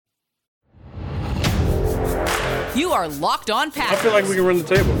You are Locked On Packers. I feel like we can run the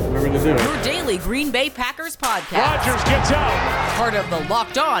table. We're going to do it. Your daily Green Bay Packers podcast. Rodgers gets out. Part of the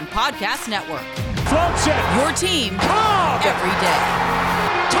Locked On Podcast Network. Floats it. Your team Cobb. every day.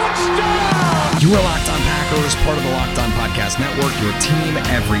 Touchdown. You are Locked On Packers, part of the Locked On Podcast Network, your team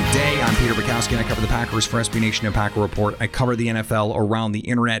every day. I'm Peter Bukowski, and I cover the Packers for SB Nation and Packer Report. I cover the NFL around the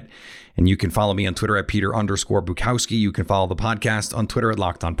internet, and you can follow me on Twitter at Peter_Bukowski. You can follow the podcast on Twitter at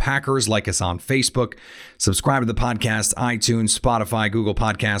Locked On Packers. Like us on Facebook. Subscribe to the podcast, iTunes, Spotify, Google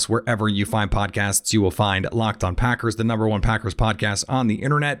Podcasts, wherever you find podcasts, you will find Locked On Packers, the number one Packers podcast on the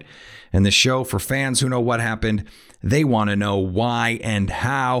internet. And the show for fans who know what happened. They want to know why and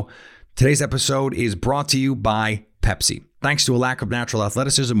how. Today's episode is brought to you by Pepsi. Thanks to a lack of natural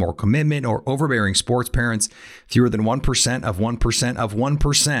athleticism or commitment or overbearing sports parents, fewer than 1% of 1% of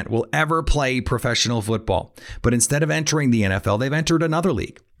 1% will ever play professional football. But instead of entering the NFL, they've entered another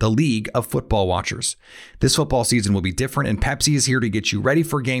league, the League of Football Watchers. This football season will be different, and Pepsi is here to get you ready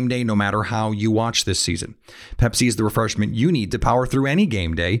for game day no matter how you watch this season. Pepsi is the refreshment you need to power through any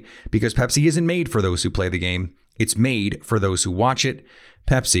game day because Pepsi isn't made for those who play the game. It's made for those who watch it.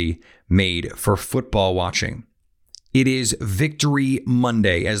 Pepsi, made for football watching. It is Victory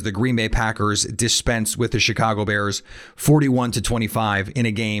Monday as the Green Bay Packers dispense with the Chicago Bears 41-25 in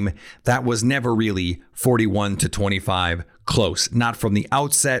a game that was never really 41-25 close. Not from the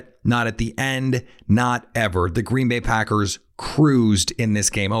outset, not at the end, not ever. The Green Bay Packers cruised in this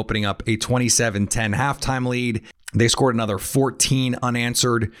game, opening up a 27-10 halftime lead. They scored another 14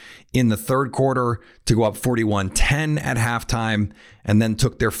 unanswered in the third quarter to go up 41-10 at halftime, and then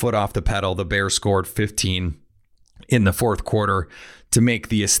took their foot off the pedal. The Bears scored 15 in the fourth quarter to make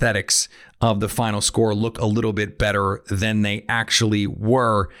the aesthetics of the final score look a little bit better than they actually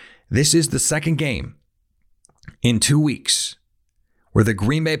were. This is the second game in 2 weeks where the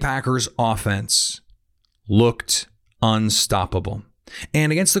Green Bay Packers offense looked unstoppable.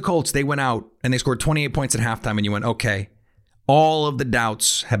 And against the Colts, they went out and they scored 28 points at halftime, and you went, okay, all of the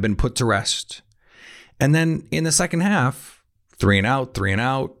doubts have been put to rest. And then in the second half, 3 and out,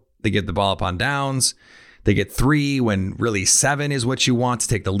 they get the ball up on downs. They get 3 when really 7 is what you want to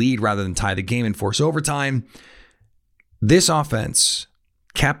take the lead rather than tie the game and force overtime. This offense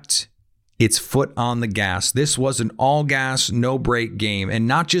kept its foot on the gas. This was an all gas, no break game. And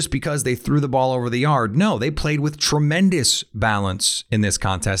not just because they threw the ball over the yard. No, they played with tremendous balance in this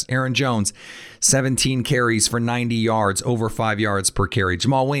contest. Aaron Jones, 17 carries for 90 yards, over 5 yards per carry.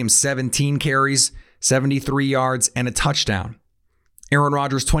 Jamal Williams, 17 carries, 73 yards, and a touchdown. Aaron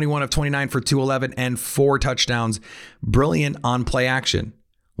Rodgers, 21 of 29 for 211 and 4 touchdowns. Brilliant on play action.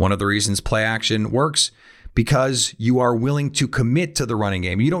 One of the reasons play action works, because you are willing to commit to the running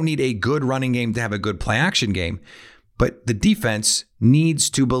game. You don't need a good running game to have a good play action game, but the defense needs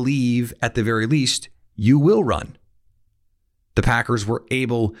to believe at the very least you will run. The Packers were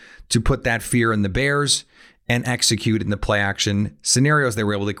able to put that fear in the Bears and execute in the play action scenarios. They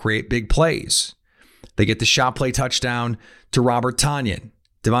were able to create big plays. They get the shot play touchdown to Robert Tonyan.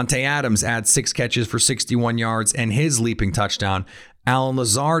 Davante Adams adds 6 catches for 61 yards and his leaping touchdown. Allen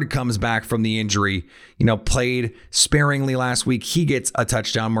Lazard comes back from the injury, played sparingly last week. He gets a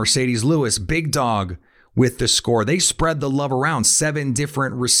touchdown. Mercedes Lewis, big dog with the score. They spread the love around. 7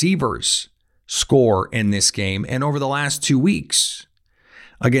 different receivers score in this game. And over the last 2 weeks,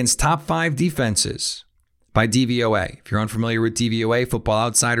 against top 5 defenses by DVOA. If you're unfamiliar with DVOA, Football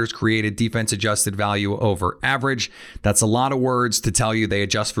Outsiders created defense adjusted value over average. That's a lot of words to tell you they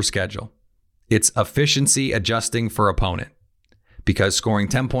adjust for schedule. It's efficiency adjusting for opponent. Because scoring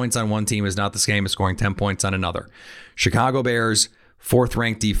 10 points on one team is not the same as scoring 10 points on another. Chicago Bears, 4th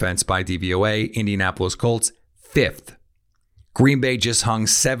ranked defense by DVOA. Indianapolis Colts, 5th. Green Bay just hung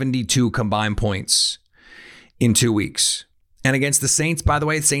 72 combined points in 2 weeks. And against the Saints, by the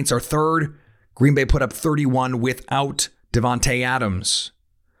way, the Saints are 3rd. Green Bay put up 31 without Davante Adams.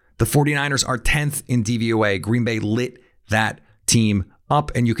 The 49ers are 10th in DVOA. Green Bay lit that team up,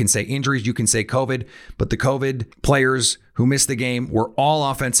 and you can say injuries, you can say COVID, but the COVID players who missed the game were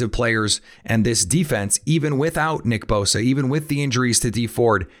all offensive players, and this defense, even without Nick Bosa, even with the injuries to Dee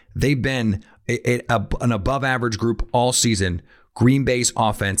Ford, they've been an above average group all season. Green Bay's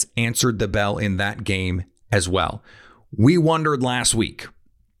offense answered the bell in that game as well. We wondered last week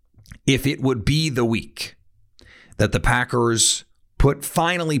if it would be the week that the Packers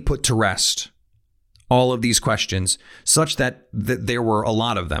finally put to rest all of these questions, such that there were a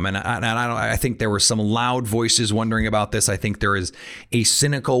lot of them. And I think there were some loud voices wondering about this. I think there is a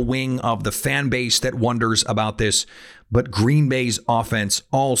cynical wing of the fan base that wonders about this. But Green Bay's offense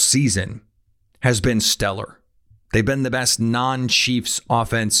all season has been stellar. They've been the best non-Chiefs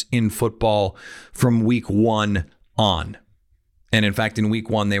offense in football from week 1 on. And in fact, in week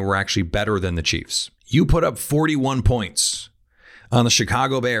 1, they were actually better than the Chiefs. You put up 41 points on the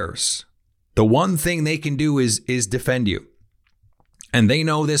Chicago Bears. The one thing they can do is defend you. And they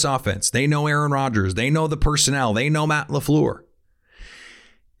know this offense. They know Aaron Rodgers. They know the personnel. They know Matt LaFleur.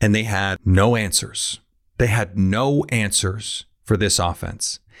 And they had no answers. They had no answers for this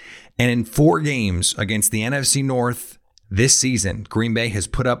offense. And in 4 games against the NFC North this season, Green Bay has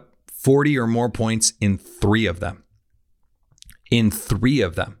put up 40 or more points in 3 of them. In 3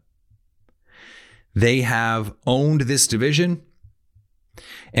 of them. They have owned this division.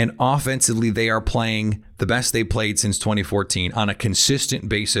 And offensively, they are playing the best they played since 2014 on a consistent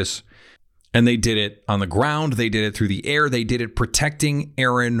basis. And they did it on the ground. They did it through the air. They did it protecting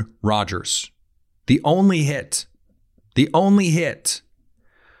Aaron Rodgers. The only hit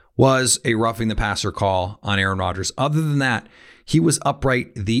was a roughing the passer call on Aaron Rodgers. Other than that, he was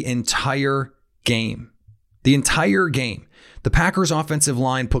upright the entire game. The entire game. The Packers offensive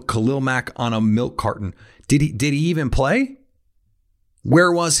line put Khalil Mack on a milk carton. Did he even play?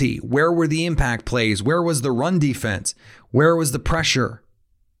 Where was he? Where were the impact plays? Where was the run defense? Where was the pressure?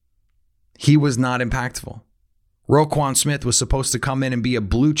 He was not impactful. Roquan Smith was supposed to come in and be a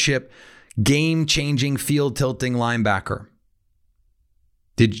blue chip, game-changing, field-tilting linebacker.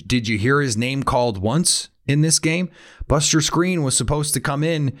 Did you hear his name called once in this game? Buster Skrine was supposed to come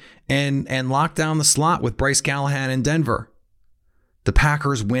in and lock down the slot with Bryce Callahan in Denver. The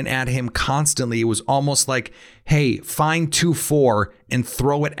Packers went at him constantly. It was almost like, hey, find 2-4 and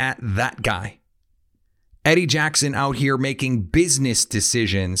throw it at that guy. Eddie Jackson out here making business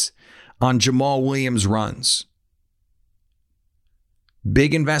decisions on Jamal Williams runs.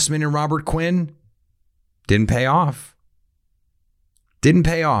 Big investment in Robert Quinn. Didn't pay off. Didn't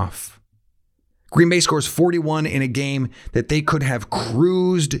pay off. Green Bay scores 41 in a game that they could have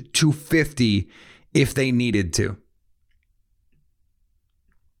cruised to 50 if they needed to.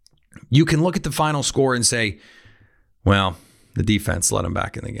 You can look at the final score and say, well, the defense let them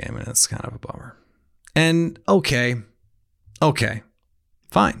back in the game, and it's kind of a bummer. And okay,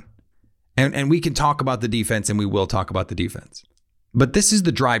 fine. And we can talk about the defense, and we will talk about the defense. But this is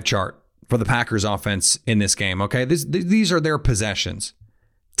the drive chart for the Packers offense in this game, okay? These are their possessions.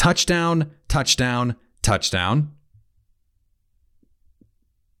 Touchdown, touchdown, touchdown.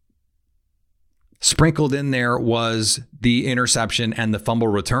 Sprinkled in there was the interception and the fumble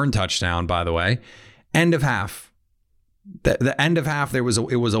return touchdown, by the way. End of half. The end of half, it was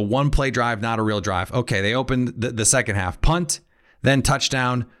a one-play drive, not a real drive. Okay, they opened the second half. Punt, then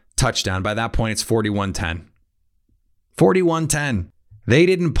touchdown, touchdown. By that point, it's 41-10. 41-10. They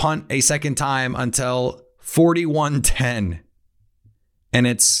didn't punt a second time until 41-10. And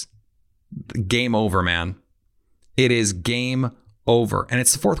it's game over, man. It is game over. And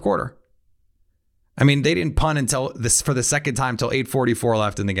it's the fourth quarter. I mean, they didn't punt for the second time until 8:44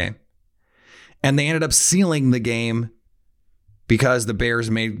 left in the game. And they ended up sealing the game because the Bears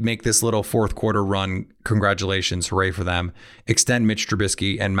make this little fourth quarter run. Congratulations. Hooray for them. Extend Mitch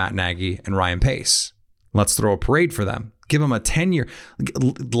Trubisky and Matt Nagy and Ryan Pace. Let's throw a parade for them. Give them a 10-year,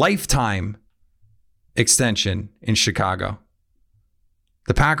 lifetime extension in Chicago.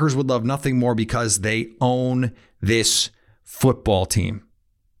 The Packers would love nothing more because they own this football team.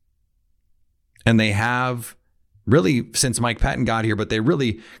 And they have really since Mike Patton got here, but they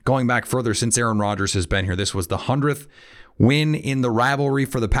really going back further since Aaron Rodgers has been here. This was the 100th win in the rivalry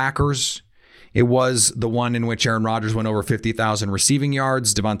for the Packers. It was the one in which Aaron Rodgers went over 50,000 receiving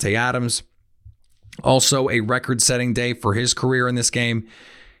yards. Davante Adams, also a record-setting day for his career in this game.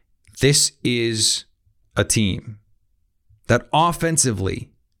 This is a team that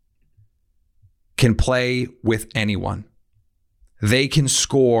offensively can play with anyone. They can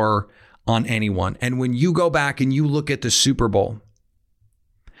score on anyone. And when you go back and you look at the Super Bowl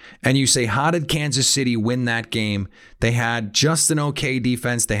and you say, how did Kansas City win that game? They had just an okay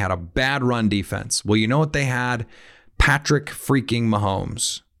defense. They had a bad run defense. Well, you know what they had? Patrick freaking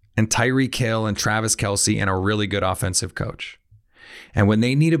Mahomes and Tyreek Hill and Travis Kelce and a really good offensive coach. And when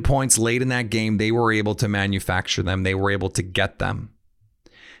they needed points late in that game, they were able to manufacture them. They were able to get them.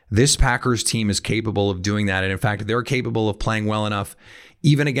 This Packers team is capable of doing that. And in fact, they're capable of playing well enough,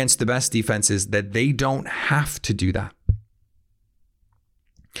 even against the best defenses, that they don't have to do that.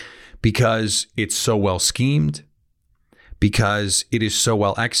 Because it's so well schemed, because it is so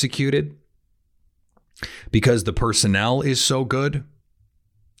well executed, because the personnel is so good.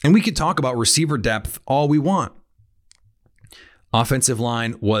 And we could talk about receiver depth all we want. Offensive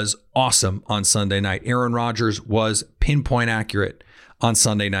line was awesome on Sunday night. Aaron Rodgers was pinpoint accurate on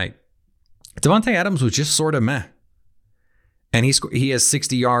Sunday night. Davante Adams was just sort of meh. And he has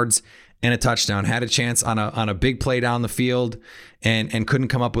 60 yards and a touchdown. Had a chance on a big play down the field and couldn't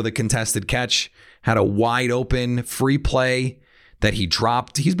come up with a contested catch. Had a wide open free play that he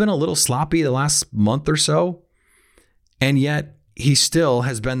dropped. He's been a little sloppy the last month or so, and yet he still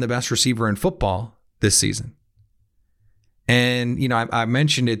has been the best receiver in football this season. And, you know, I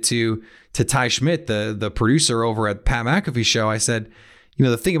mentioned it to Ty Schmidt, the producer over at Pat McAfee show. I said, you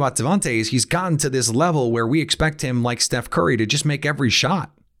know, the thing about Davante is he's gotten to this level where we expect him, like Steph Curry, to just make every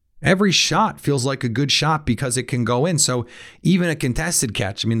shot. Every shot feels like a good shot because it can go in. So even a contested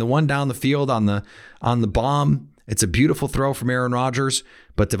catch, I mean, the one down the field on the bomb, it's a beautiful throw from Aaron Rodgers,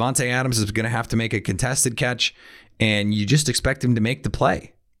 but Davante Adams is going to have to make a contested catch, and you just expect him to make the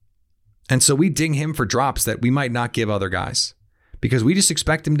play. And so we ding him for drops that we might not give other guys because we just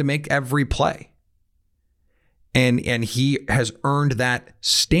expect him to make every play. And he has earned that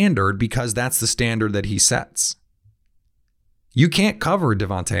standard because that's the standard that he sets. You can't cover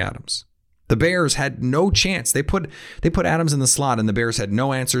Davante Adams. The Bears had no chance. They put Adams in the slot, and the Bears had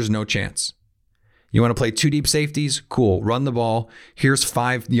no answers, no chance. You want to play two deep safeties? Cool. Run the ball. Here's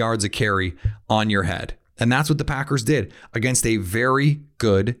 5 yards of carry on your head. And that's what the Packers did against a very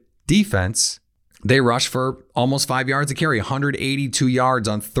good defense. They rushed for almost 5 yards of carry, 182 yards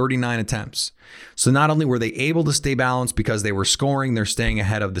on 39 attempts. So not only were they able to stay balanced because they were scoring, they're staying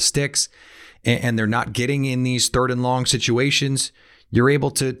ahead of the sticks, and they're not getting in these 3rd and long situations. You're able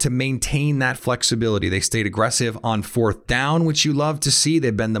to maintain that flexibility. They stayed aggressive on 4th down, which you love to see.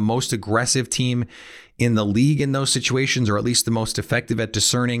 They've been the most aggressive team in the league in those situations, or at least the most effective at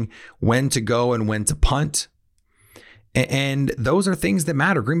discerning when to go and when to punt. And those are things that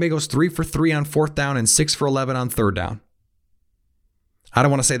matter. Green Bay goes 3 for 3 on 4th down and 6 for 11 on 3rd down. I don't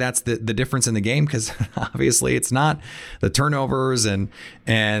want to say that's the difference in the game because obviously it's not. The turnovers and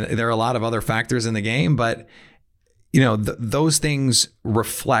there are a lot of other factors in the game, but you know, those things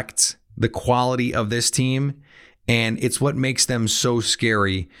reflect the quality of this team, and it's what makes them so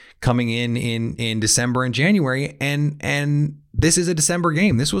scary coming in December and January. And this is a December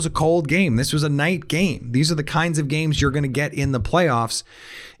game. This was a cold game. This was a night game. These are the kinds of games you're going to get in the playoffs.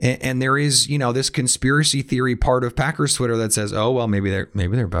 And there is, you know, this conspiracy theory part of Packers Twitter that says, oh, well, maybe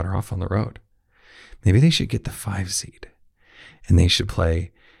they're better off on the road. Maybe they should get the 5 seed and they should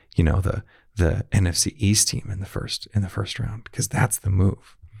play, you know, the NFC East team in the first round, because that's the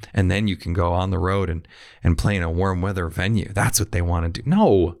move. And then you can go on the road and play in a warm weather venue. That's what they want to do.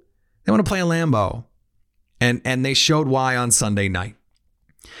 No, they want to play a Lambeau. And they showed why on Sunday night.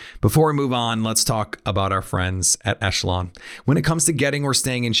 Before we move on, let's talk about our friends at Echelon. When it comes to getting or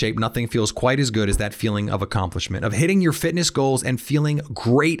staying in shape, nothing feels quite as good as that feeling of accomplishment, of hitting your fitness goals and feeling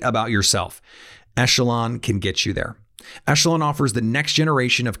great about yourself. Echelon can get you there. Echelon offers the next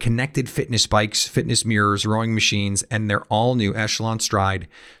generation of connected fitness bikes, fitness mirrors, rowing machines, and their all-new Echelon Stride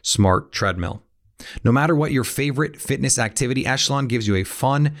Smart Treadmill. No matter what your favorite fitness activity, Echelon gives you a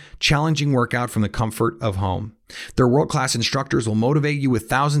fun, challenging workout from the comfort of home. Their world-class instructors will motivate you with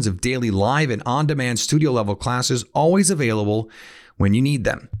thousands of daily live and on-demand studio-level classes, always available when you need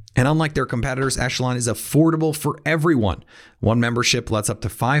them. And unlike their competitors, Echelon is affordable for everyone. One membership lets up to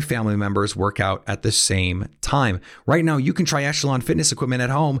 5 family members work out at the same time. Right now, you can try Echelon fitness equipment at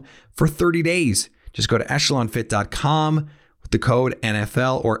home for 30 days. Just go to echelonfit.com with the code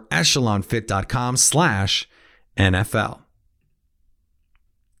NFL or echelonfit.com/NFL.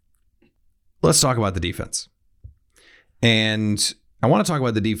 Let's talk about the defense. And I want to talk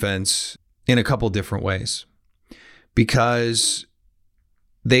about the defense in a couple different ways, because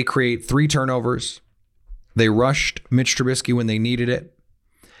they create 3 turnovers. They rushed Mitch Trubisky when they needed it.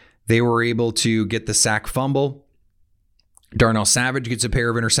 They were able to get the sack fumble. Darnell Savage gets a pair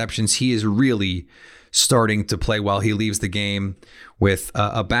of interceptions. He is really starting to play well. He leaves the game with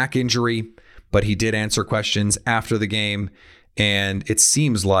a back injury, but he did answer questions after the game, and it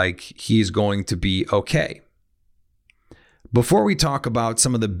seems like he's going to be okay. Before we talk about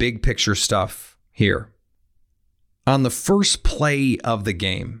some of the big picture stuff here, on the first play of the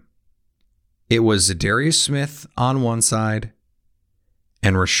game, it was Za'Darius Smith on one side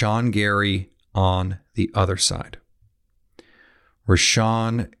and Rashawn Gary on the other side.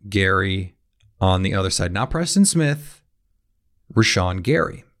 Rashawn Gary on the other side. Not Preston Smith, Rashawn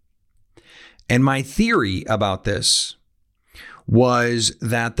Gary. And my theory about this was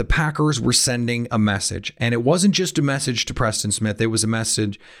that the Packers were sending a message. And it wasn't just a message to Preston Smith. It was a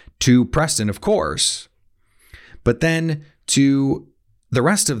message to Preston, of course, but then to the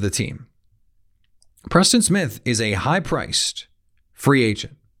rest of the team. Preston Smith is a high-priced free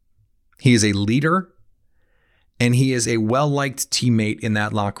agent. He is a leader, and he is a well-liked teammate in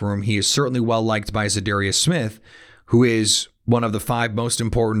that locker room. He is certainly well-liked by Za'Darius Smith, who is one of the 5 most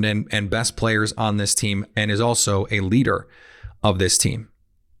important and best players on this team, and is also a leader of this team.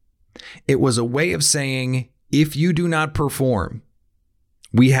 It was a way of saying, if you do not perform,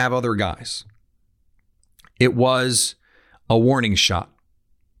 we have other guys. It was a warning shot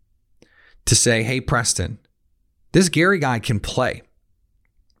to say, hey, Preston, this Gary guy can play.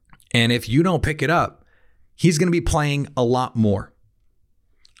 And if you don't pick it up, he's going to be playing a lot more.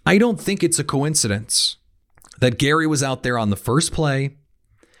 I don't think it's a coincidence that Gary was out there on the first play,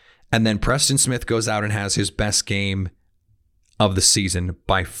 and then Preston Smith goes out and has his best game of the season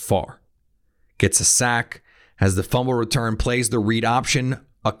by far. Gets a sack, has the fumble return, plays the read option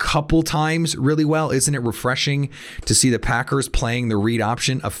a couple times really well. Isn't it refreshing to see the Packers playing the read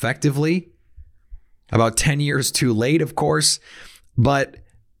option effectively? About 10 years too late, of course, but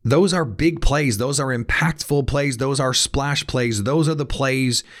those are big plays. Those are impactful plays. Those are splash plays. Those are the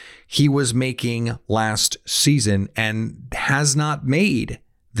plays he was making last season and has not made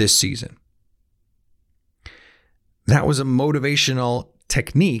this season. That was a motivational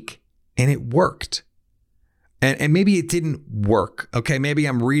technique, and it worked. And maybe it didn't work. Okay, maybe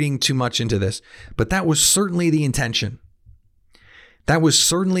I'm reading too much into this, but that was certainly the intention. That was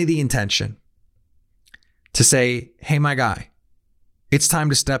certainly the intention to say, hey, my guy, it's time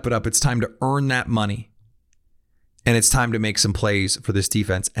to step it up. It's time to earn that money. And it's time to make some plays for this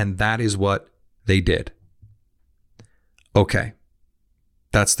defense. And that is what they did. Okay.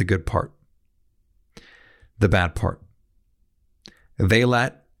 That's the good part. The bad part. They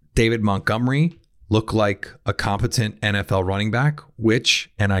let David Montgomery look like a competent NFL running back,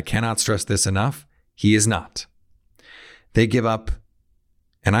 which, and I cannot stress this enough, he is not. They give up,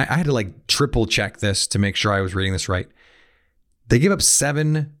 and I had to like triple check this to make sure I was reading this right. They give up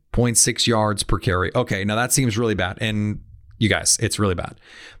 7.6 yards per carry. Okay, now that seems really bad. And you guys, it's really bad.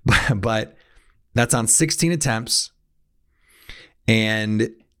 But that's on 16 attempts. And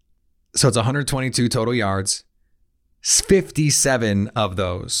so it's 122 total yards. 57 of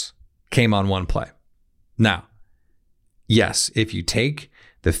those came on one play. Now, yes, if you take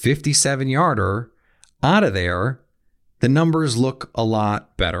the 57-yarder out of there, the numbers look a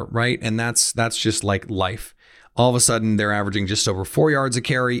lot better, right? And that's just like life. All of a sudden, they're averaging just over 4 yards a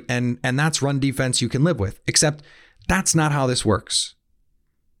carry, and that's run defense you can live with. Except that's not how this works.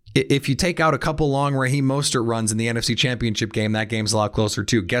 If you take out a couple long Raheem Mostert runs in the NFC Championship game, that game's a lot closer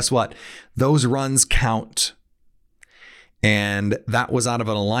too. Guess what? Those runs count. And that was out of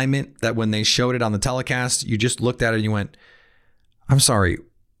an alignment that when they showed it on the telecast, you just looked at it and you went, I'm sorry,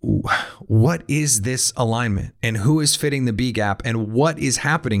 what is this alignment? And who is fitting the B gap? And what is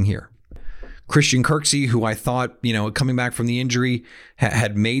happening here? Christian Kirksey, who I thought, coming back from the injury,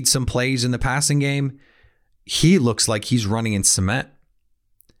 had made some plays in the passing game. He looks like he's running in cement.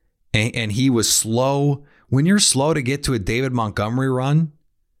 And he was slow. When you're slow to get to a David Montgomery run,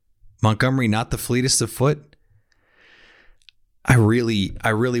 Montgomery not the fleetest of foot, I really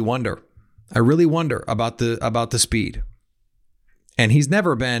wonder. I really wonder about the speed. And he's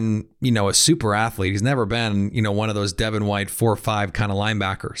never been, a super athlete. He's never been, one of those Devin White 4-5 kind of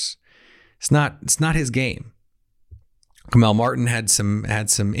linebackers. It's not his game. Kamel Martin had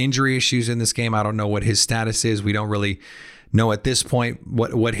some injury issues in this game. I don't know what his status is. We don't really know at this point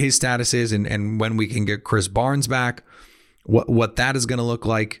what his status is and when we can get Chris Barnes back, what that is going to look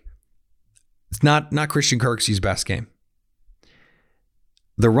like. It's not Christian Kirksey's best game.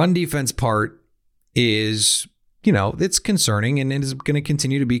 The run defense part is, it's concerning and it is going to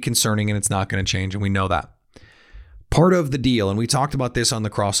continue to be concerning and it's not going to change. And we know that. Part of the deal, and we talked about this on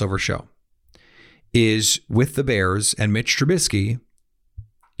the crossover show, is with the Bears and Mitch Trubisky,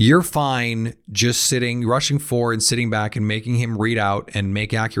 you're fine just rushing forward and sitting back and making him read out and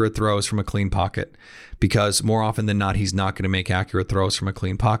make accurate throws from a clean pocket, because more often than not, he's not going to make accurate throws from a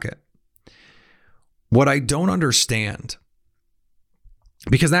clean pocket. What I don't understand,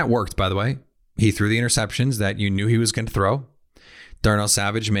 because that worked, by the way, he threw the interceptions that you knew he was going to throw. Darnell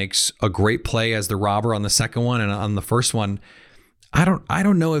Savage makes a great play as the robber on the second one, and on the first one, I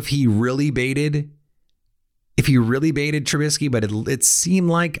don't know if he really baited Trubisky, but it seemed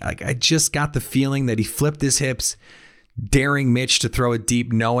like I just got the feeling that he flipped his hips, daring Mitch to throw it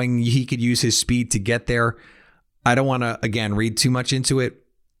deep, knowing he could use his speed to get there. I don't want to, again, read too much into it.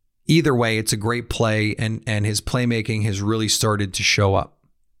 Either way, it's a great play, and his playmaking has really started to show up.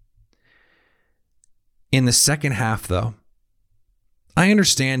 In the second half, though, I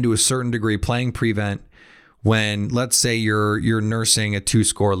understand to a certain degree playing prevent when, let's say, you're nursing a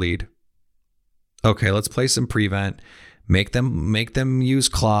 2-score lead. Okay, let's play some prevent, make them use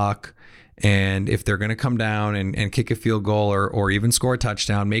clock, and if they're going to come down and kick a field goal or even score a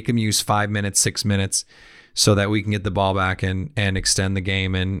touchdown, make them use 5 minutes, 6 minutes so that we can get the ball back and extend the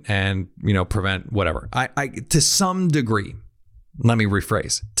game and prevent whatever. I to some degree, let me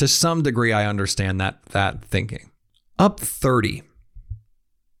rephrase. To some degree, I understand that thinking. Up 30.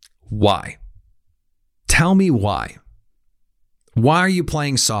 Why? Tell me why. Why are you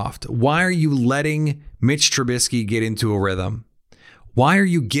playing soft? Why are you letting Mitch Trubisky get into a rhythm? Why are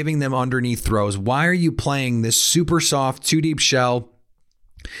you giving them underneath throws? Why are you playing this super soft, too deep shell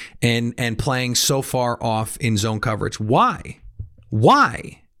and playing so far off in zone coverage? Why?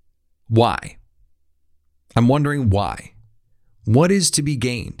 I'm wondering why. What is to be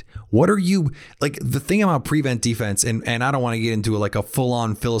gained? What are you, like, the thing about prevent defense, and I don't want to get into like a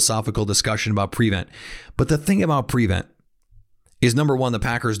full-on philosophical discussion about prevent, but the thing about prevent is, number one, the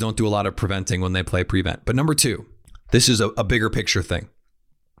Packers don't do a lot of preventing when they play prevent. But number two, this is a bigger picture thing.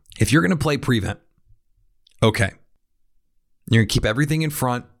 If you're going to play prevent, okay, you're going to keep everything in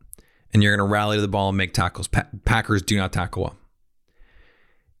front and you're going to rally to the ball and make tackles. Packers do not tackle well.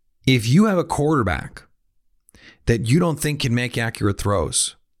 If you have a quarterback that you don't think can make accurate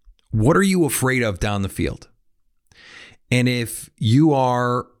throws, what are you afraid of down the field? And if you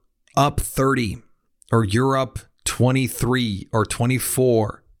are up 30 or you're up 23 or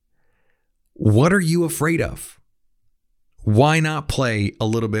 24, what are you afraid of? Why not play a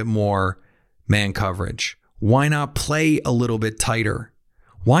little bit more man coverage? Why not play a little bit tighter?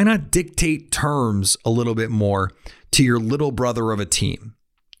 Why not dictate terms a little bit more to your little brother of a team?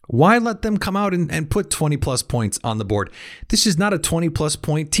 Why let them come out and put 20 plus points on the board? This is not a 20 plus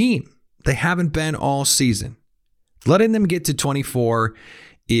point team. They haven't been all season. Letting them get to 24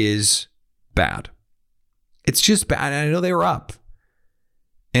 is bad. It's just bad. I know they were up.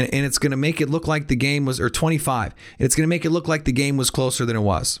 And it's going to make it look like the game was, or 25. And it's going to make it look like the game was closer than it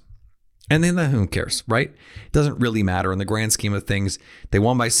was. And then who cares, right? It doesn't really matter in the grand scheme of things. They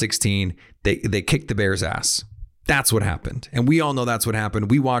won by 16. They kicked the Bears' ass. That's what happened. And we all know that's what happened.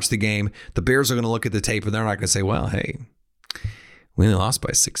 We watched the game. The Bears are going to look at the tape and they're not going to say, well, hey, we only lost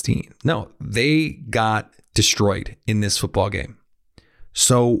by 16. No, they got destroyed in this football game.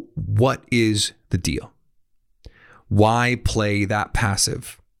 So what is the deal? Why play that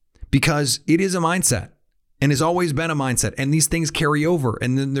passive? Because it is a mindset and has always been a mindset. And these things carry over.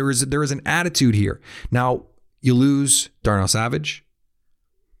 And then there is an attitude here. Now, you lose Darnell Savage.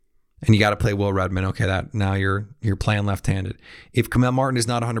 And you got to play Will Redmond. Okay, that now you're playing left-handed. If Camille Martin is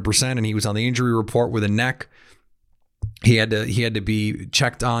not 100% and he was on the injury report with a neck, he had to be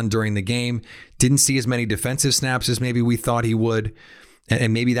checked on during the game. Didn't see as many defensive snaps as maybe we thought he would,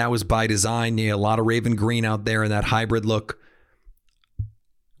 and maybe that was by design. A lot of Raven Green out there in that hybrid look.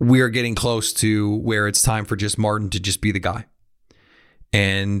 We are getting close to where it's time for just Martin to just be the guy.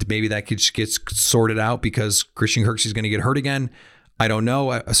 And maybe that could get sorted out because Christian Kirksey is going to get hurt again. I don't know.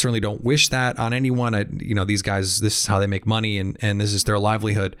 I certainly don't wish that on anyone. These guys, this is how they make money and this is their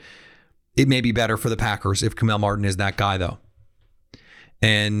livelihood. It may be better for the Packers if Camille Martin is that guy, though.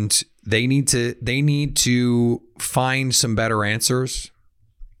 And they need to find some better answers.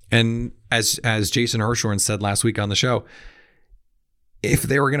 And as Jason Hirschhorn said last week on the show, if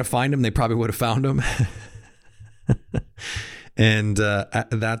they were going to find him, they probably would have found him. And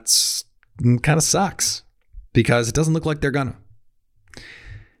that's kind of sucks because it doesn't look like they're gonna.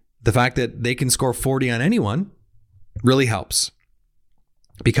 The fact that they can score 40 on anyone really helps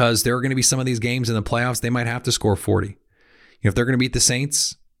because there are going to be some of these games in the playoffs, they might have to score 40. If they're going to beat the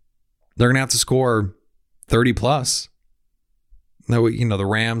Saints, they're going to have to score 30 plus. The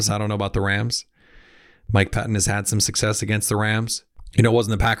Rams, I don't know about the Rams. Mike Patton has had some success against the Rams. It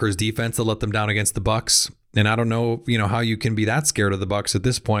wasn't the Packers defense that let them down against the Bucs. And I don't know, how you can be that scared of the Bucs at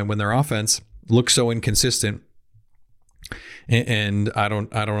this point when their offense looks so inconsistent. And I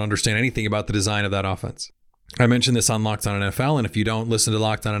don't understand anything about the design of that offense. I mentioned this on Locked On NFL, and if you don't listen to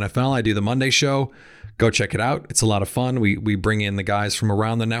Locked On NFL, I do the Monday show. Go check it out. It's a lot of fun. We bring in the guys from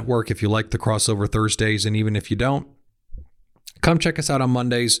around the network. If you like the crossover Thursdays, and even if you don't, come check us out on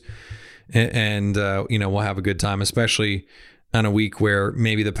Mondays, and we'll have a good time, especially on a week where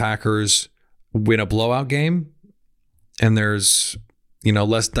maybe the Packers win a blowout game, and there's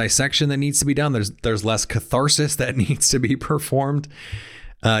less dissection that needs to be done. There's less catharsis that needs to be performed.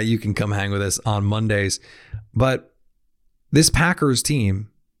 You can come hang with us on Mondays. But this Packers team,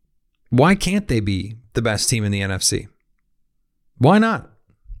 why can't they be the best team in the NFC? Why not?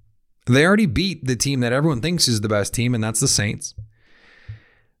 They already beat the team that everyone thinks is the best team, and that's the Saints.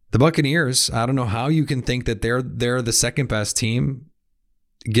 The Buccaneers, I don't know how you can think that they're the second best team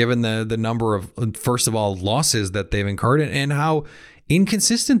given the number of, first of all, losses that they've incurred and how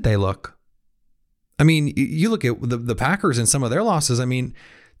inconsistent they look. I mean, you look at the Packers and some of their losses. I mean,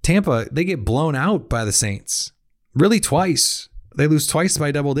 Tampa, they get blown out by the Saints. Really twice. They lose twice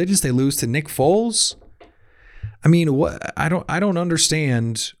by double digits. They lose to Nick Foles. I mean, what? I don't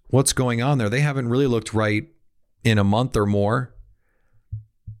understand what's going on there. They haven't really looked right in a month or more.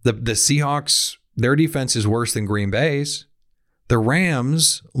 The Seahawks, their defense is worse than Green Bay's. The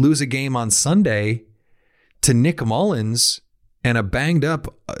Rams lose a game on Sunday to Nick Mullins and a banged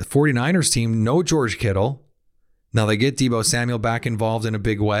up 49ers team, no George Kittle. Now they get Deebo Samuel back involved in a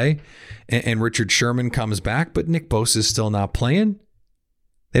big way, and Richard Sherman comes back, but Nick Bosa is still not playing.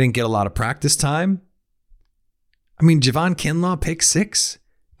 They didn't get a lot of practice time. I mean, Javon Kinlaw, pick 6.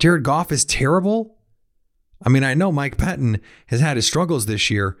 Jared Goff is terrible. I mean, I know Mike Pettin has had his struggles this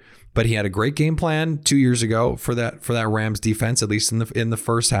year, but he had a great game plan 2 years ago for that Rams defense, at least in the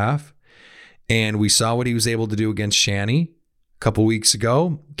first half. And we saw what he was able to do against Shanny a couple weeks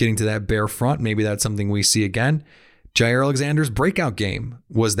ago, getting to that bare front. Maybe that's something we see again. Jair Alexander's breakout game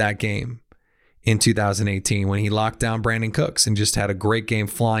was that game in 2018 when he locked down Brandon Cooks and just had a great game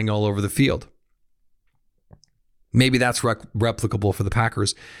flying all over the field. Maybe that's replicable for the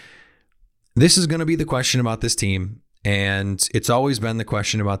Packers. This is going to be the question about this team, and it's always been the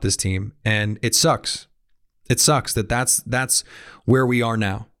question about this team, and it sucks. It sucks that's where we are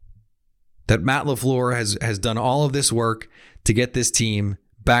now. That Matt LaFleur has done all of this work to get this team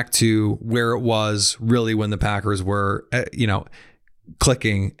back to where it was really when the Packers were,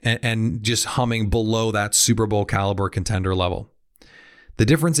 clicking and just humming below that Super Bowl caliber contender level. The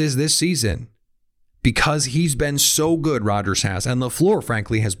difference is this season, because he's been so good, Rodgers has, and LaFleur,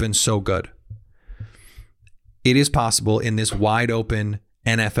 frankly, has been so good. It is possible in this wide open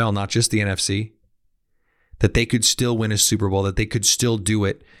NFL, not just the NFC, that they could still win a Super Bowl, that they could still do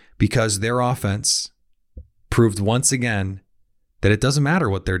it because their offense proved once again that it doesn't matter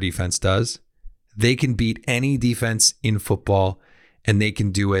what their defense does. They can beat any defense in football, and they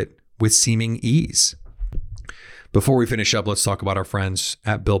can do it with seeming ease. Before we finish up, let's talk about our friends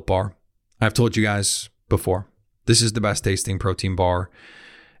at Built Bar. I've told you guys before, this is the best tasting protein bar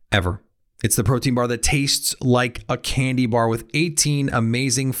ever. It's the protein bar that tastes like a candy bar with 18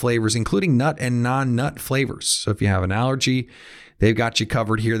 amazing flavors, including nut and non-nut flavors. So if you have an allergy, they've got you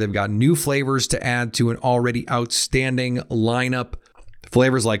covered here. They've got new flavors to add to an already outstanding lineup.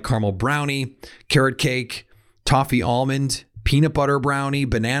 Flavors like caramel brownie, carrot cake, toffee almond, peanut butter brownie,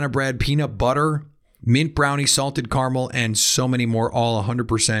 banana bread, peanut butter, mint brownie, salted caramel, and so many more, all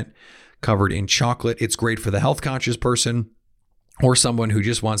 100% covered in chocolate. It's great for the health conscious person or someone who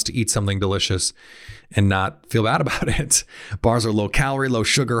just wants to eat something delicious and not feel bad about it. Bars are low calorie, low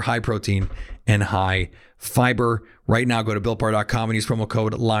sugar, high protein, and high fiber. Right now, go to BuiltBar.com and use promo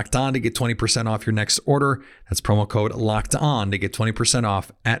code LOCKEDON to get 20% off your next order. That's promo code LOCKEDON to get 20%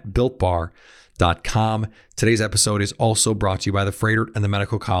 off at BuiltBar.com. Today's episode is also brought to you by the Froedtert and the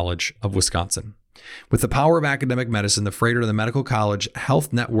Medical College of Wisconsin. With the power of academic medicine, the Froedtert and the Medical College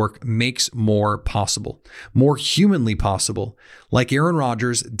Health Network makes more possible, more humanly possible, like Aaron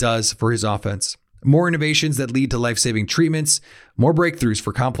Rodgers does for his offense. More innovations that lead to life-saving treatments, more breakthroughs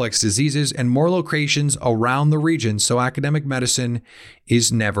for complex diseases, and more locations around the region, so academic medicine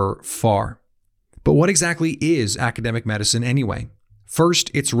is never far. But what exactly is academic medicine anyway? First,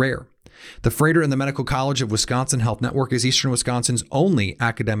 it's rare. The Froedtert and the Medical College of Wisconsin Health Network is Eastern Wisconsin's only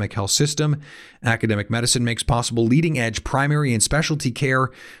academic health system. Academic medicine makes possible leading-edge primary and specialty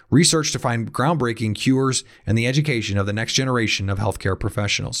care, research to find groundbreaking cures, and the education of the next generation of healthcare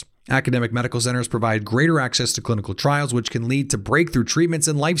professionals. Academic medical centers provide greater access to clinical trials, which can lead to breakthrough treatments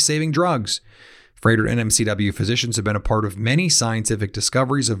and life-saving drugs. Froedtert and MCW physicians have been a part of many scientific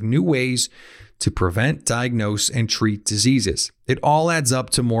discoveries of new ways to prevent, diagnose, and treat diseases. It all adds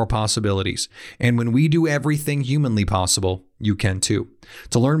up to more possibilities. And when we do everything humanly possible, you can too.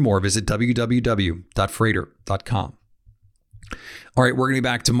 To learn more, visit www.froedtert.com. All right, we're going to be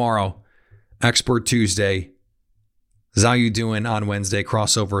back tomorrow. Expert Tuesday. How you doing on Wednesday?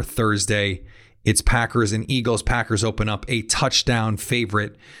 Crossover Thursday. It's Packers and Eagles. Packers open up a touchdown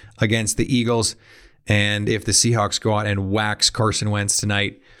favorite against the Eagles. And if the Seahawks go out and wax Carson Wentz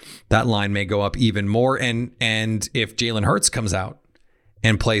tonight, that line may go up even more. And if Jalen Hurts comes out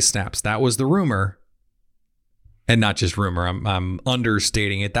and plays snaps, that was the rumor. And not just rumor, I'm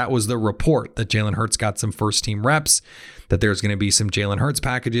understating it. That was the report that Jalen Hurts got some first team reps, that there's going to be some Jalen Hurts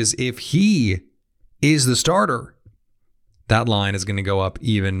packages. If he is the starter, that line is going to go up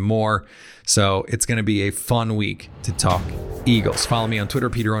even more. So it's going to be a fun week to talk Eagles. Follow me on Twitter,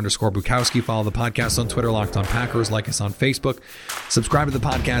 Peter_Bukowski. Follow the podcast on Twitter, Locked On Packers. Like us on Facebook. Subscribe to the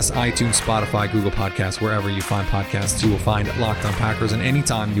podcast, iTunes, Spotify, Google Podcasts, wherever you find podcasts. You will find Locked On Packers. And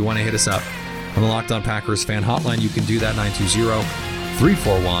anytime you want to hit us up on the Locked On Packers fan hotline, you can do that,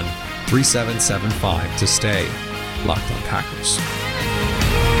 341-3775 to stay locked on Packers.